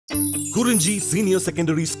KURINJI Senior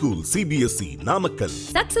Secondary School, CBSE, Namakkal.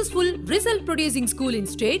 Successful result producing school in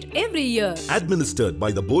state every year. Administered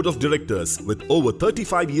by the Board of Directors with over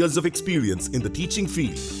 35 years of experience in the teaching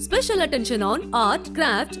field. Special attention on art,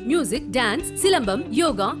 craft, music, dance, silambam,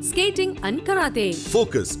 yoga, skating and karate.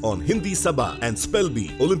 Focus on Hindi Sabha and Spell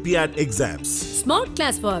Bee Olympiad exams. Smart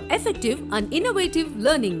class for effective and innovative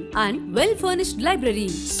learning and well-furnished library.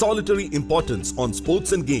 Solitary importance on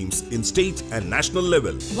sports and games in state and national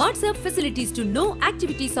level. WhatsApp facilities to know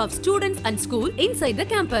activities of students and school inside the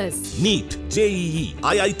campus. Neet, JEE,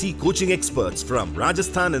 IIT coaching experts from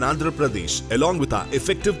Rajasthan and Andhra Pradesh along with our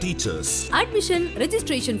effective teachers. Admission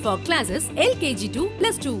registration for classes LKG to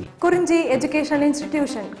 +2. KURINJI Educational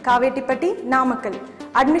Institution, Kavetipatti, Namakkal.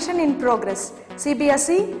 Admission in progress.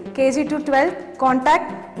 CBSE, KG to 12,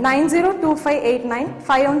 contact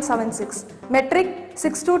 9025895176. Metric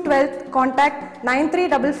 6 to 12, contact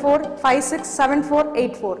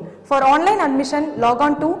 9344567484. For online admission, log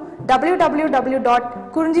on to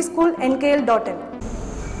www.kurinjischoolnkl.in.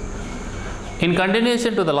 In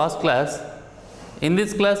continuation to the last class, in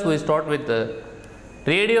this class we start with the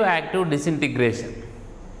radioactive disintegration.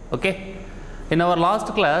 Okay? In our last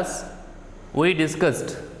class, we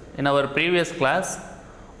discussed, in our previous class,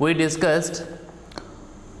 we discussed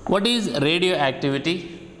what is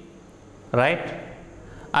radioactivity, right?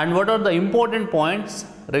 And what are the important points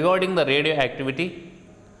regarding the radioactivity.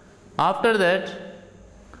 After that,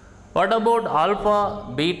 what about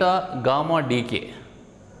alpha, beta, gamma decay,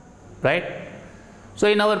 right? So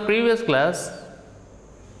in our previous class,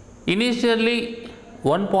 initially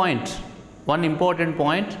one important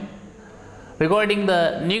point regarding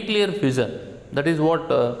the nuclear fission, that is what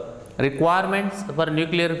requirements for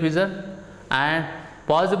nuclear fission and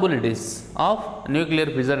possibilities of nuclear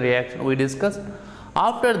fission reaction we discussed.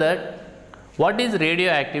 After that, what is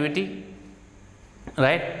radioactivity,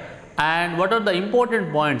 right, and what are the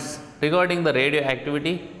important points regarding the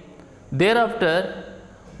radioactivity. Thereafter,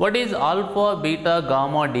 what is alpha, beta,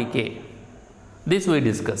 gamma decay, this we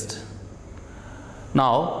discussed.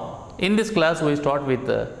 Now in this class we start with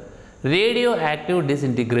radioactive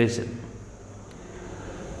disintegration.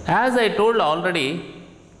 As I told already,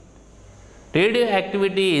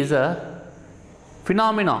 radioactivity is a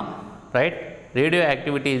phenomena, right?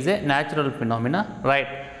 Radioactivity is a natural phenomena, right?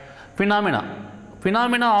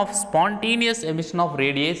 Phenomena of spontaneous emission of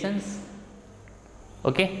radiations.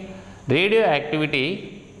 Okay?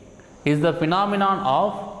 Radioactivity is the phenomenon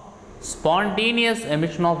of spontaneous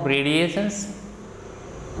emission of radiations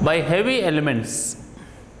by heavy elements.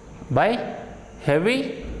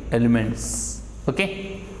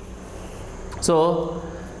 Okay? So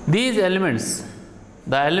these elements,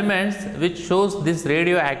 the elements which shows this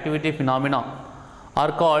radioactivity phenomena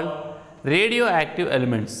are called radioactive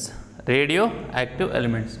elements. For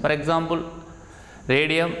example,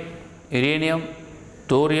 radium, uranium,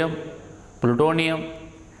 thorium, polonium,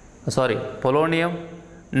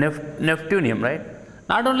 neptunium, right?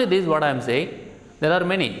 Not only this, what I am saying, there are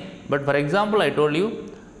many, but for example I told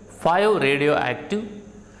you 5 radioactive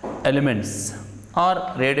elements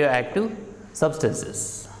or radioactive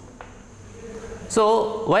substances.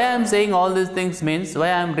 So why I am saying all these things means, why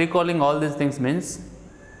I am recalling all these things means,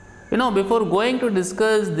 before going to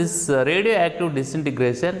discuss this radioactive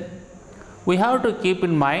disintegration, we have to keep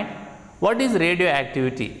in mind what is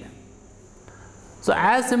radioactivity. So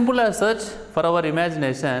as simple as such, for our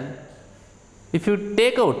imagination, if you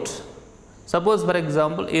take out, suppose for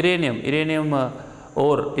example uranium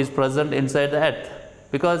ore is present inside the earth,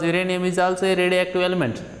 because uranium is also a radioactive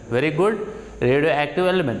element, very good radioactive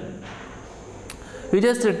element. You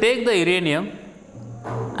just take the uranium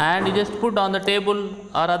and you just put on the table,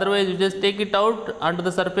 or otherwise you just take it out onto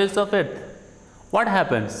the surface of earth. What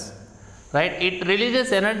happens, right? It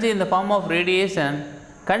releases energy in the form of radiation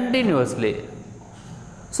continuously.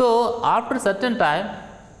 So after certain time,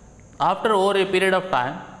 after over a period of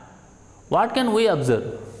time, what can we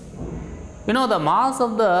observe? The mass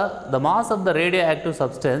of the radioactive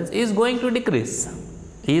substance is going to decrease.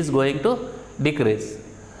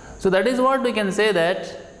 So that is what we can say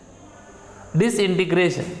that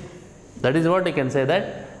disintegration.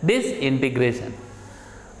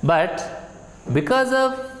 But because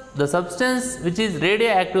of the substance which is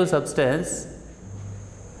radioactive substance,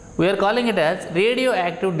 we are calling it as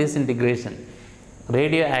radioactive disintegration.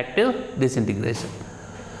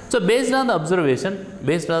 So based on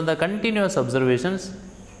the continuous observations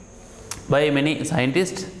by many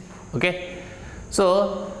scientists, okay,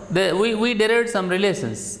 so we derived some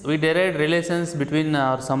relations. We derived relations between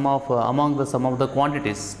some of the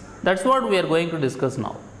quantities. That's what we are going to discuss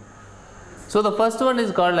now. So the first one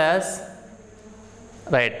is called as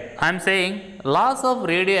Right. I am saying loss of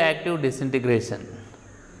radioactive disintegration.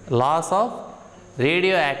 Loss of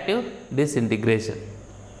radioactive disintegration.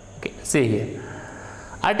 Okay. See here.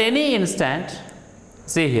 At any instant,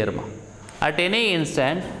 see here, ma. At any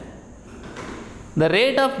instant, the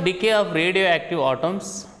rate of decay of radioactive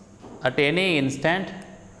atoms, at any instant,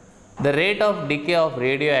 the rate of decay of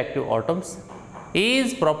radioactive atoms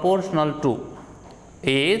is proportional to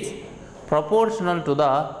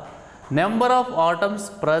the number of atoms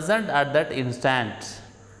present at that instant.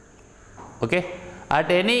 Okay.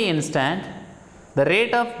 At any instant, the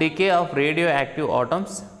rate of decay of radioactive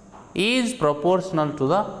atoms is proportional to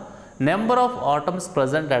the number of atoms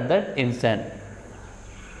present at that instant.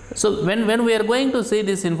 So, when we are going to see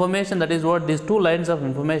this information, that is what these two lines of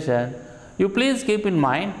information, you please keep in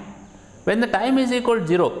mind, when the time is equal to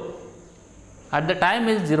 0, at the time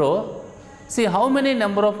is 0, see how many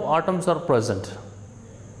number of atoms are present.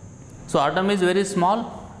 So, atom is very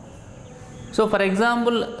small. So, for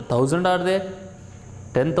example, 1000 are there,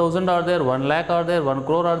 10,000 are there, 1 lakh are there, 1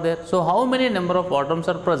 crore are there. So, how many number of atoms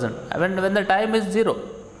are present when the time is 0?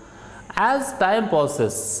 As time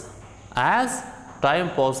passes,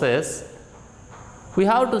 we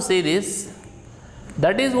have to see this.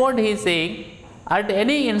 That is what he is saying. At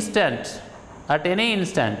any instant,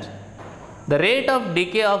 the rate of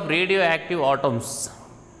decay of radioactive atoms,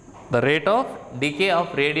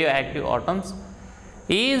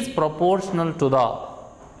 is proportional to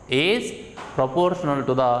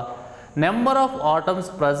the number of atoms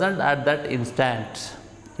present at that instant.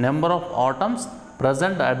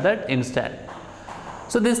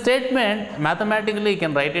 So, this statement mathematically you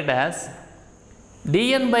can write it as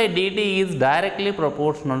dN by dt is directly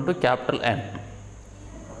proportional to capital N.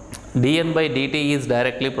 dN by dt is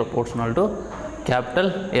directly proportional to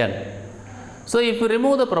capital N. So, if you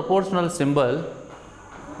remove the proportional symbol,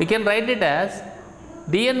 we can write it as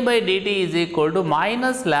dN by dt is equal to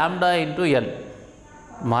minus lambda into N.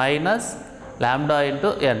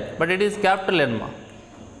 But it is capital N.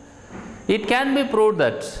 It can be proved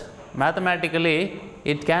that, mathematically,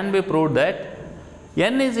 it can be proved that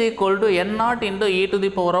N is equal to N naught into e to the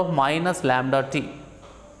power of minus lambda t.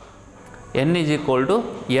 N is equal to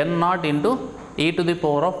N naught into e to the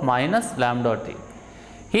power of minus lambda t.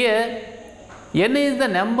 Here, N is the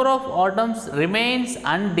number of atoms remains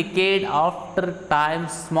undecayed after time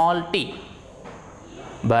small t.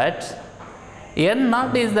 But N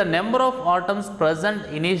naught is the number of atoms present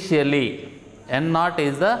initially. N naught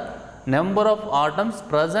is the number of atoms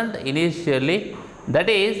present initially, that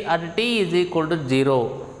is at t is equal to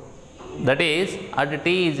 0.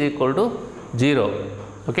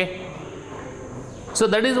 Okay. So,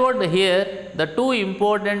 that is what here the two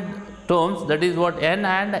important terms, that is what N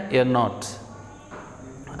and N naught,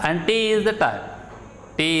 and T is the time,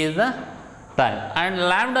 and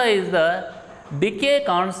lambda is the decay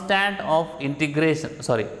constant of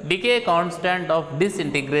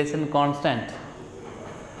disintegration constant.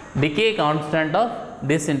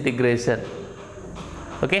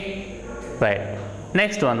 Okay, right.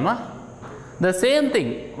 Next one, the same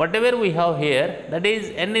thing, whatever we have here, that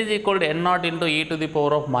is N is equal to N naught into e to the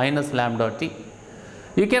power of minus lambda t.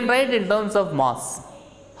 You can write in terms of mass.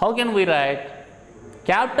 How can we write?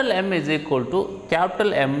 Capital M is equal to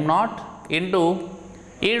capital M naught into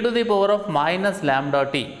e to the power of minus lambda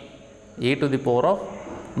t.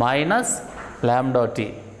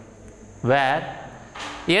 Where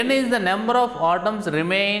N is the number of atoms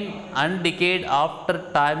remain undecayed after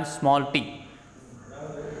time small t,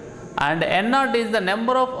 and N naught is the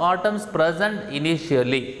number of atoms present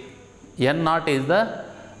initially.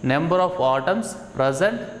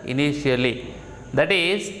 That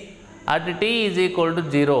is at t is equal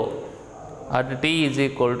to 0.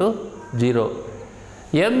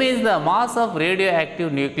 M is the mass of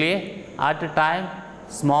radioactive nuclei at time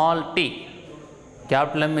small t.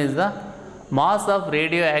 Capital M is the mass of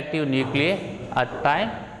radioactive nuclei at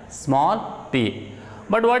time small t.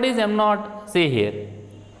 But what is M naught? See here.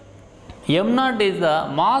 M naught is the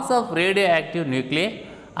mass of radioactive nuclei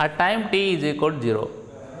at time t is equal to 0.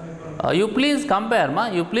 You please compare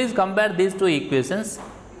these two equations.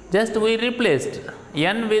 Just we replaced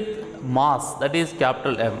N with mass, that is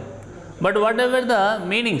capital M. But whatever the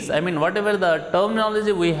meanings, whatever the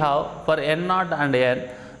terminology we have for N naught and N,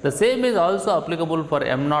 the same is also applicable for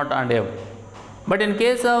M naught and M. But in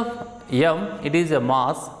case of M, it is a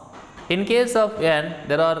mass. In case of N,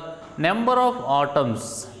 there are number of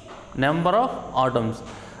atoms.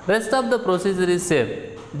 Rest of the procedure is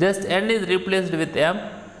same. Just N is replaced with M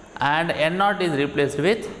and N naught is replaced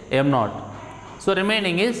with M naught. So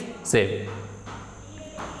remaining is same.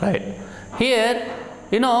 Right. Here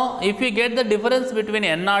You know, if we get the difference between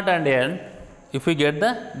n naught and n, if we get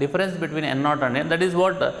the difference between n naught and n, that is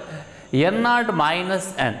what n naught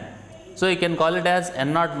minus n. So you can call it as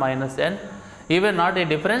n naught minus n, even not a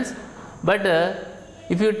difference, but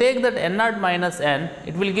if you take that n naught minus n,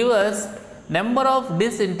 it will give us number of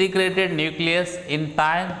disintegrated nucleus in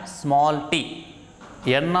time small t.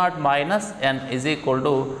 N naught minus n is equal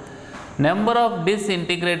to number of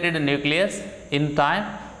disintegrated nucleus in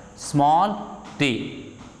time small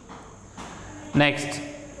t. Next,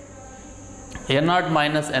 n naught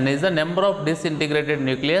minus n is the number of disintegrated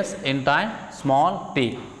nucleus in time small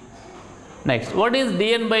t. Next, what is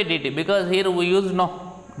dn by dt? Because here we use no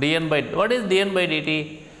dn by, what is dn by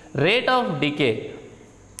dt? Rate of decay.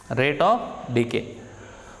 Rate of decay.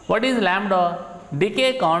 What is lambda?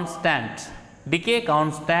 Decay constant. Decay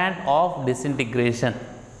constant of disintegration.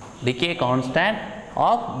 Decay constant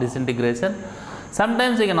of disintegration.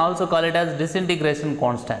 Sometimes you can also call it as disintegration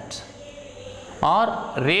constant, or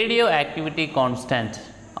radioactivity constant,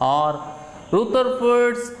 or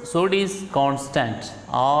Rutherford's Soddy's constant,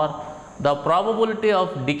 or the probability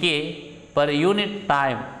of decay per unit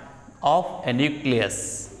time of a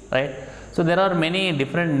nucleus, right? So there are many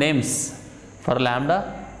different names for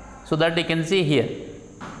lambda, so that you can see here.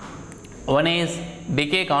 One is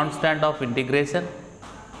decay constant of integration,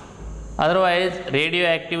 otherwise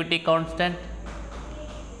radioactivity constant,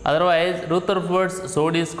 otherwise Rutherford's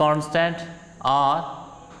Soddy's constant, or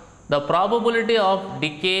the probability of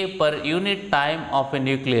decay per unit time of a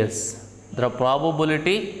nucleus. The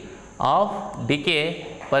probability of decay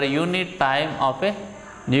per unit time of a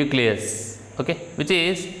nucleus, okay, which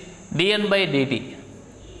is dn by dt,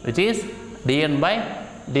 which is dn by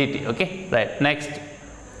dt, okay, right. Next,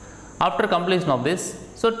 after completion of this,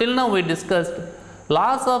 so till now we discussed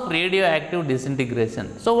laws of radioactive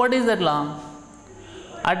disintegration. So what is that law?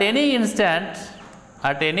 At any instant,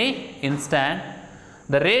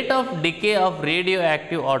 the rate of decay of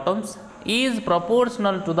radioactive atoms is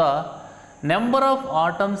proportional to the number of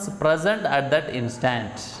atoms present at that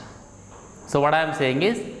instant. So what I am saying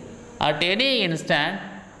is, at any instant,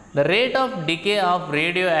 the rate of decay of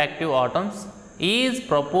radioactive atoms is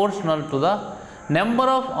proportional to the number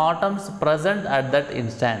of atoms present at that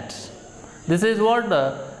instant. This is what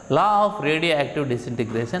the law of radioactive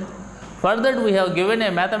disintegration. For that we have given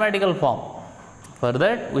a mathematical form. For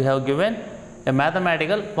that we have given a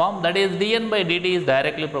mathematical form, that is dn by dt is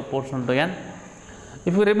directly proportional to n.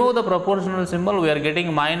 If we remove the proportional symbol, we are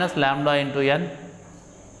getting minus lambda into n.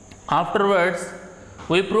 Afterwards,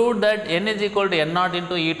 we proved that n is equal to n naught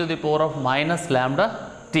into e to the power of minus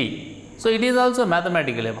lambda t. So it is also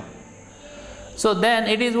mathematical lemma. So then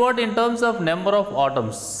it is what in terms of number of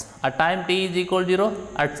atoms at time t is equal to 0,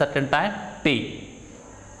 at certain time t,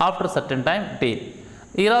 after certain time t.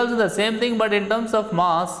 Here also the same thing, but in terms of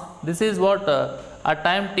mass, this is what at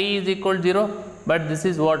time t is equal to 0, but this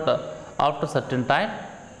is what after certain time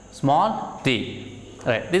small t,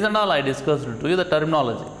 right. This and all I discussed to you the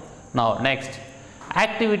terminology. Now next,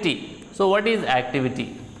 activity. So what is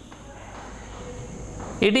activity?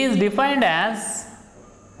 It is defined as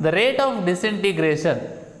the rate of disintegration.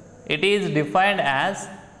 It is defined as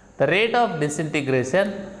the rate of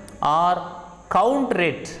disintegration or count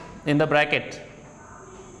rate in the bracket,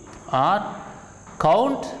 or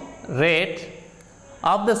count rate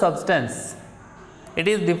of the substance. It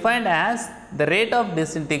is defined as the rate of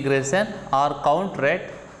disintegration or count rate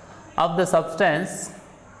of the substance,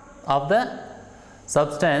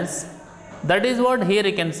 that is what here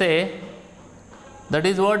you can say, that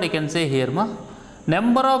is what you can say here,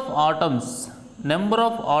 number of atoms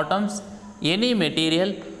any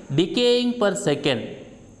material decaying per second.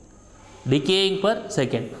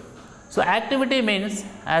 So activity means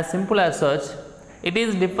as simple as such, it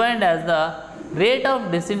is defined as the rate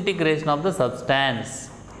of disintegration of the substance,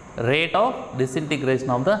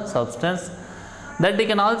 that you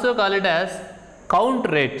can also call it as count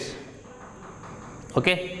rate,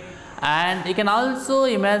 okay. And you can also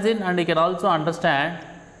imagine and you can also understand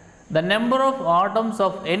the number of atoms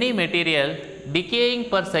of any material decaying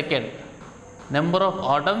per second. Number of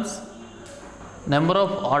atoms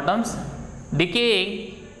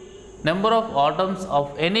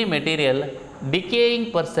of any material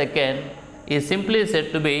decaying per second is simply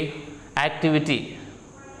said to be activity,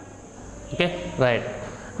 okay, right.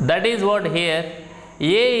 That is what here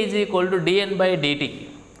A is equal to dn by dt.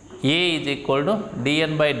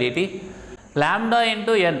 Lambda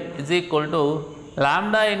into n is equal to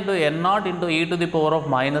lambda into n naught into e to the power of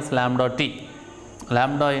minus lambda t.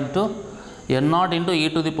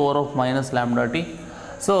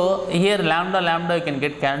 So here lambda you can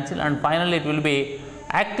get cancelled, and finally it will be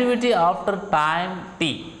activity after time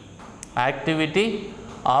t. Activity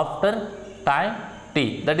after time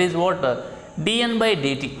t. That is what? Dn by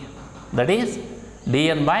dt. That is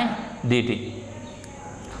dn by dt.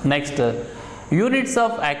 Next, units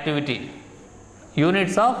of activity.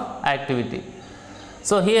 Units of activity.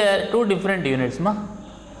 So here two different units,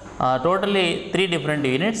 totally three different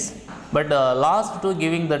units, but last two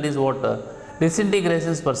giving that is what?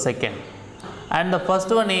 Disintegrations per second. And the first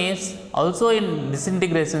one is also in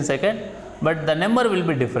disintegration second, but the number will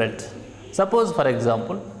be different. Suppose for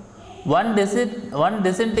example, one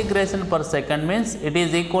disintegration per second means it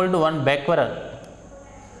is equal to 1 becquerel.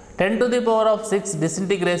 10 to the power of 6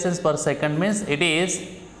 disintegrations per second means it is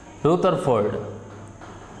Rutherford.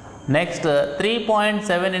 Next,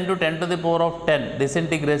 3.7 into 10 to the power of 10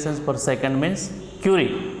 disintegrations per second means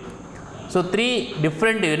Curie. So, three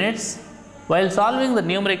different units. While solving the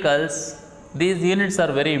numericals, these units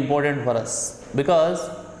are very important for us because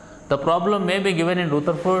the problem may be given in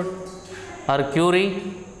Rutherford or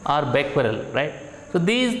Curie or becquerel, right? So,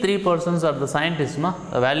 these three persons are the scientists,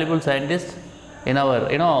 the valuable scientists in our,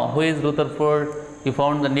 who is Rutherford? He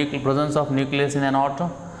found the presence of nucleus in an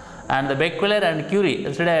atom. And the becquerel and Curie,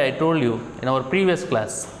 yesterday I told you in our previous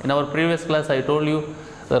class. In our previous class, I told you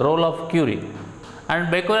the role of Curie. And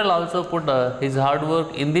becquerel also put his hard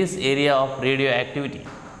work in this area of radioactivity.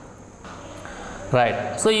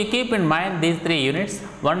 Right. So you keep in mind these three units.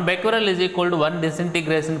 1 becquerel is equal to 1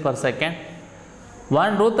 disintegration per second.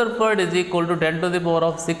 1 Rutherford is equal to 10 to the power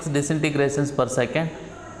of 6 disintegrations per second.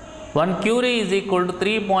 1 Curie is equal to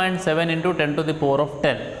 3.7 into 10 to the power of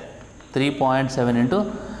 10. 3.7 into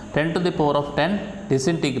 10 to the power of 10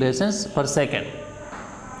 disintegrations per second.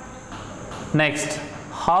 Next,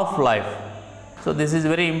 half-life. So this is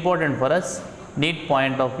very important for us, Neet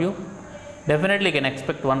point of view. Definitely can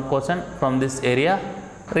expect one question from this area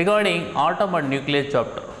regarding atom and nucleus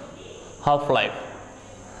chapter. Half-life.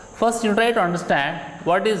 First you try to understand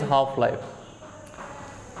what is half-life.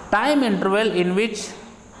 Time interval in which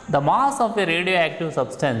the mass of a radioactive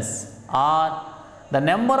substance or the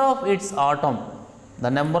number of its atom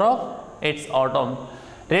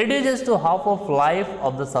reduces to half of life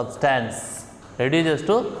of the substance. Reduces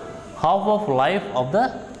to half of life of the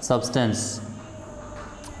substance.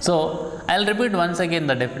 So, I will repeat once again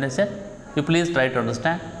the definition. You please try to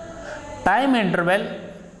understand. Time interval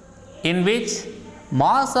in which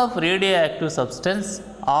mass of radioactive substance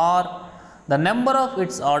or the number of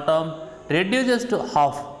its atom reduces to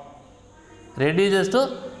half. Reduces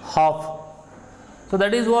to half. So,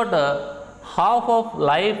 that is what half of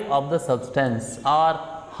life of the substance or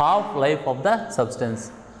half life of the substance.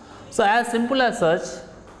 So, as simple as such,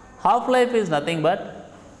 half life is nothing but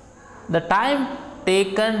the time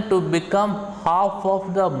taken to become half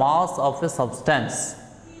of the mass of a substance.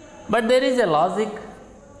 But there is a logic.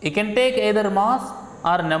 You can take either mass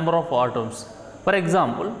or number of atoms. For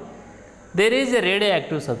example, there is a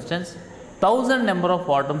radioactive substance, 1000 number of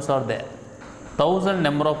atoms are there. 1000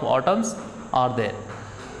 number of atoms are there.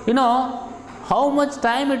 You know how much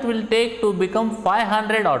time it will take to become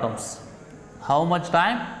 500 atoms? How much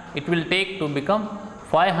time it will take to become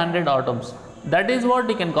 500 atoms? That is what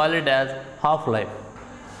you can call it as half-life.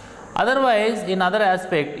 Otherwise, in other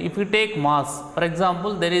aspect, if you take mass, for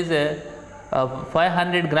example, there is a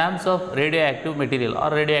 500 grams of radioactive material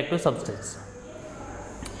or radioactive substance.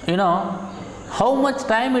 You know how much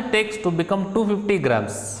time it takes to become 250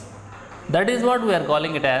 grams? That is what we are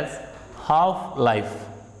calling it as half-life.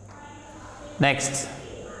 Next,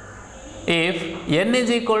 if n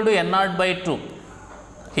is equal to n0 by 2,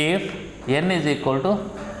 if n is equal to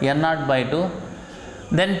n0 by 2,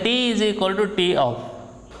 then t is equal to t of.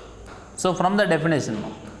 So, from the definition,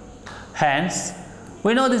 hence,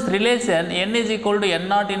 we know this relation n is equal to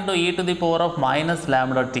n0 into e to the power of minus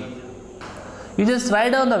lambda t. You just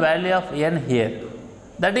write down the value of n here.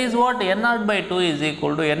 That is what n0 by 2 is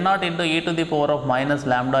equal to n0 into e to the power of minus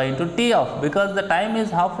lambda into t of, because the time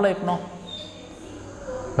is half-life now.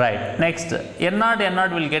 Right. Next,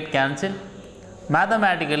 n0 will get cancelled.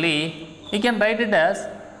 Mathematically, you can write it as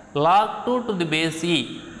log 2 to the base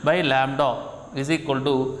e by lambda is equal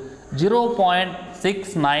to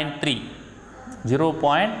 0.693.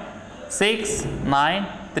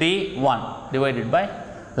 0.6931 divided by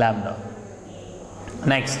lambda.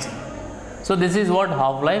 Next, so this is what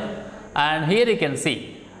half-life, and here you can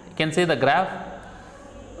see the graph.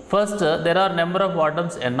 First, there are number of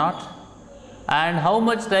atoms n0 and how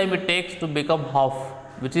much time it takes to become half,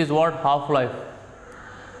 which is what half-life,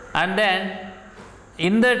 and then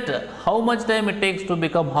in that how much time it takes to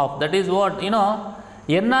become half, that is what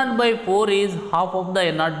n0 by 4 is half of the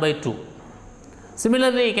n0 by 2.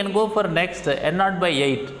 Similarly, you can go for next n naught by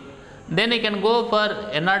 8. Then you can go for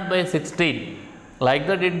n naught by 16. Like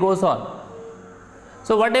that it goes on.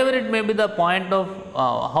 So whatever it may be the point of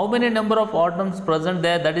how many number of atoms present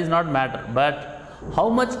there, that is not matter. But how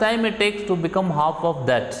much time it takes to become half of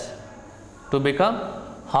that. To become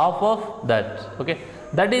half of that. Okay.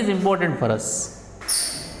 That is important for us.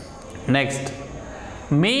 Next.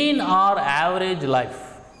 Mean or average life.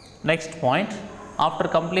 Next point. After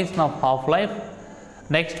completion of half-life,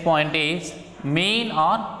 next point is mean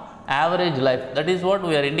or average life. That is what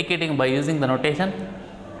we are indicating by using the notation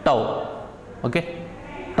tau. Okay.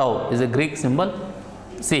 Tau is a Greek symbol.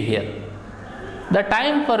 See here. The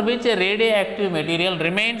time for which a radioactive material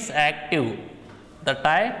remains active. The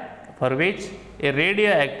time for which a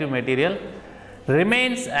radioactive material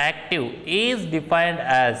remains active is defined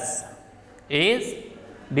as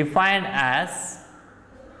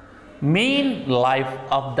mean life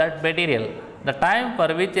of that material. The time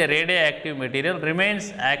for which a radioactive material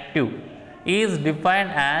remains active is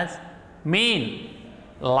defined as mean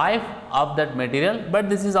life of that material, but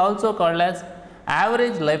this is also called as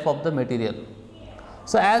average life of the material.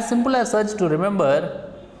 So as simple as such to remember,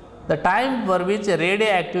 the time for which a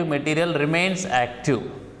radioactive material remains active.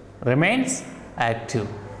 Right.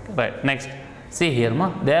 Next. See here,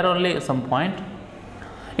 there are only some point.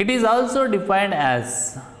 It is also defined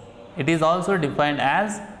as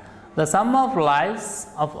the sum of lives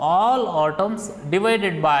of all atoms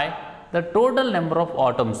divided by the total number of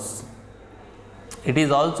atoms. It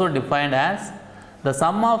is also defined as the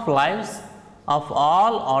sum of lives of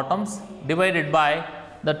all atoms divided by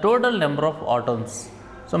the total number of atoms.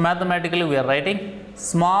 So mathematically we are writing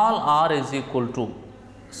small r is equal to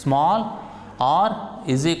sum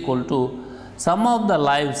of the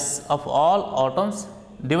lives of all atoms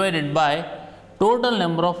divided by total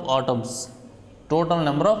number of atoms. Total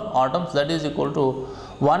number of atoms, that is equal to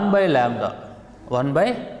 1 by lambda.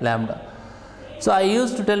 So I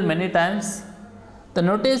used to tell many times, the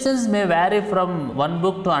notations may vary from one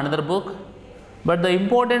book to another book, but the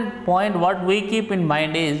important point what we keep in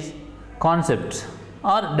mind is concept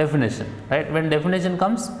or definition, right? When definition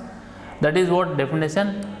comes, that is what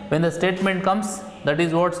definition. When the statement comes, that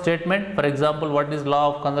is what statement. For example, what is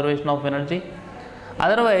law of conservation of energy?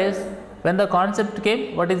 Otherwise, when the concept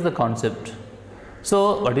came, what is the concept?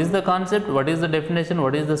 So what is the concept? What is the definition?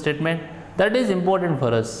 What is the statement? That is important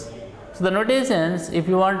for us. So the notations, if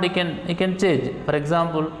you want, you can change. For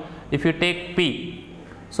example, if you take P,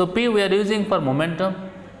 so P we are using for momentum,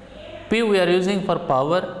 P we are using for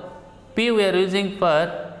power, P we are using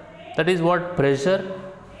for, that is what, pressure.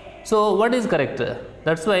 So what is correct?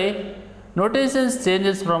 That's why notations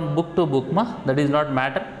changes from book to book, that is not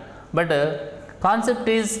matter. But concept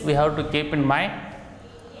is we have to keep in mind.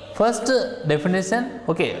 First definition,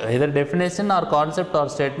 okay, either definition or concept or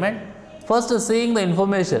statement. First seeing the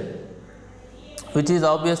information which is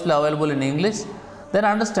obviously available in English, then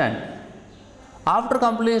understand. After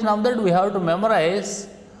completion of that, we have to memorize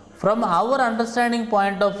from our understanding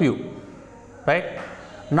point of view, right?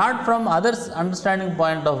 Not from others' understanding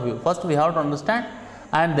point of view. First we have to understand,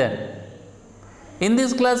 and then in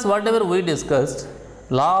this class whatever we discussed,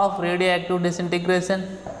 law of radioactive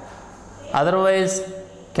disintegration, otherwise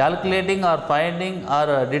calculating or finding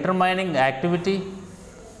or determining activity,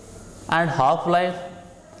 and half-life,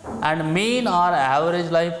 and mean or average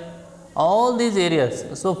life, all these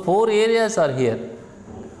areas. So 4 areas are here,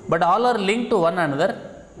 but all are linked to one another.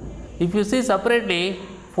 If you see separately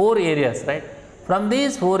 4 areas, right? From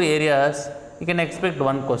these 4 areas, you can expect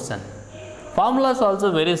one question. Formulas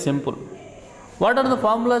also very simple. What are the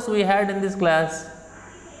formulas we had in this class?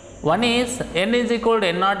 One is n is equal to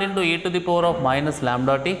n naught into e to the power of minus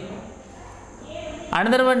lambda t.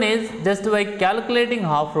 Another one is just by calculating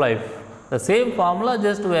half-life. The same formula,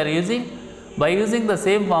 just we are using, by using the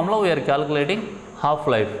same formula we are calculating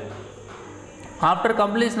half-life. After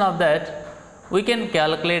completion of that, we can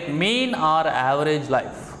calculate mean or average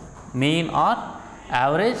life.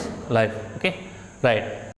 Okay, right.